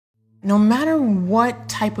No matter what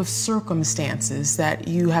type of circumstances that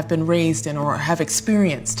you have been raised in or have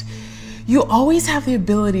experienced, you always have the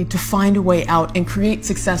ability to find a way out and create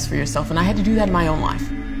success for yourself. And I had to do that in my own life.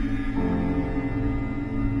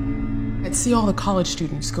 I'd see all the college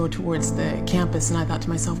students go towards the campus and I thought to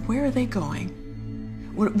myself, where are they going?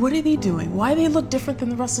 What are they doing? Why do they look different than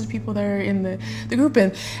the rest of the people that are in the group?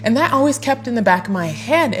 And that always kept in the back of my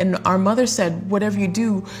head. And our mother said, whatever you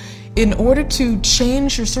do, in order to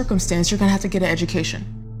change your circumstance, you're gonna have to get an education.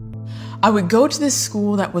 I would go to this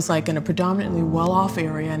school that was like in a predominantly well-off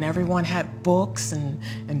area, and everyone had books and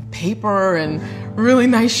paper and really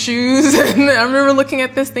nice shoes. And I remember looking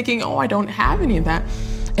at this thinking, oh, I don't have any of that.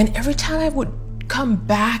 And every time I would come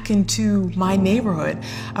back into my neighborhood,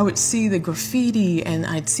 I would see the graffiti and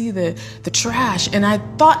I'd see the trash, and I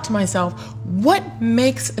thought to myself, what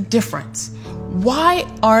makes a difference? Why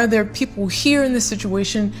are there people here in this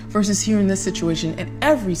situation versus here in this situation? And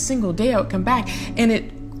every single day I would come back, and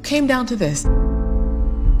it came down to this.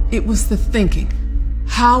 It was the thinking,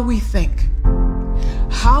 how we think,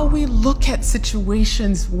 how we look at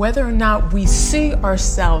situations, whether or not we see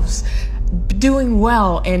ourselves doing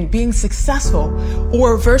well and being successful,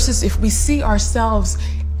 or versus if we see ourselves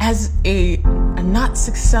as a not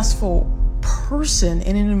successful person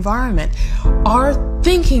in an environment. Our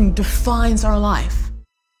thinking defines our life.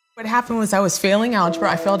 What happened was I was failing algebra.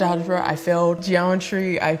 I failed algebra, I failed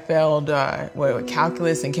geometry, I failed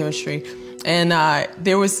calculus and chemistry. And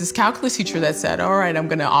there was this calculus teacher that said, all right, I'm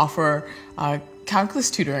gonna offer calculus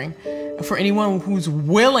tutoring for anyone who's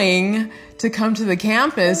willing to come to the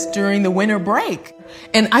campus during the winter break.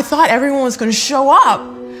 And I thought everyone was gonna show up.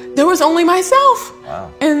 There was only myself.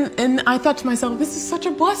 Wow. And I thought to myself, this is such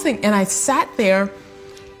a blessing. And I sat there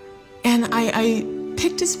and I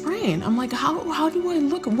picked his brain. I'm like, how do I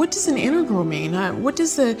look? What does an integral mean? What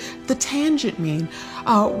does the tangent mean?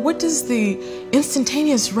 What does the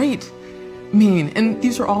instantaneous rate mean? And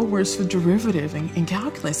these are all words for derivative in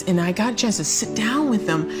calculus. And I got a chance to sit down with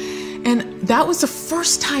them. And that was the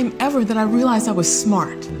first time ever that I realized I was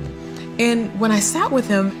smart. And when I sat with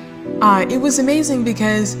him, it was amazing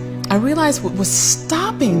because I realized what was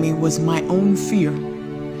stopping me was my own fear.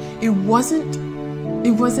 It wasn't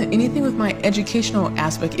anything with my educational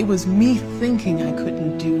aspect. It was me thinking I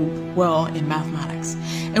couldn't do well in mathematics.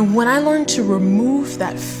 And when I learned to remove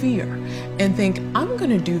that fear and think, I'm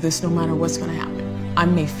gonna do this no matter what's gonna happen. I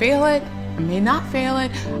may fail it, I may not fail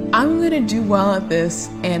it. I'm gonna do well at this,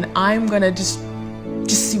 and I'm gonna just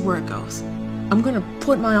see where it goes. I'm gonna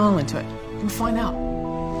put my all into it. We'll find out.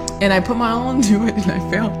 And I put my all into it and I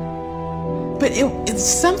failed. But it's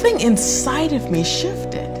something inside of me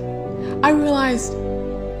shifted. I realized,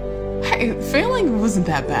 hey, failing wasn't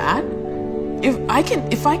that bad.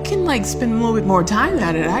 If I can like spend a little bit more time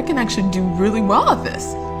at it, I can actually do really well at this.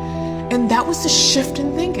 And that was the shift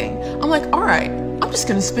in thinking. I'm like, all right, I'm just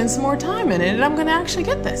gonna spend some more time in it and I'm gonna actually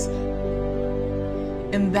get this.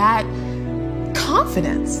 And that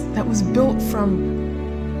confidence that was built from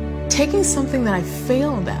taking something that I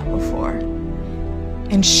failed at before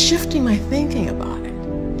and shifting my thinking about it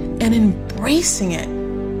and embracing it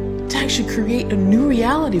to actually create a new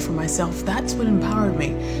reality for myself, that's what empowered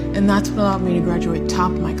me. And that's what allowed me to graduate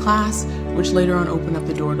top of my class, which later on opened up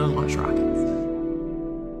the door to launch Rocket.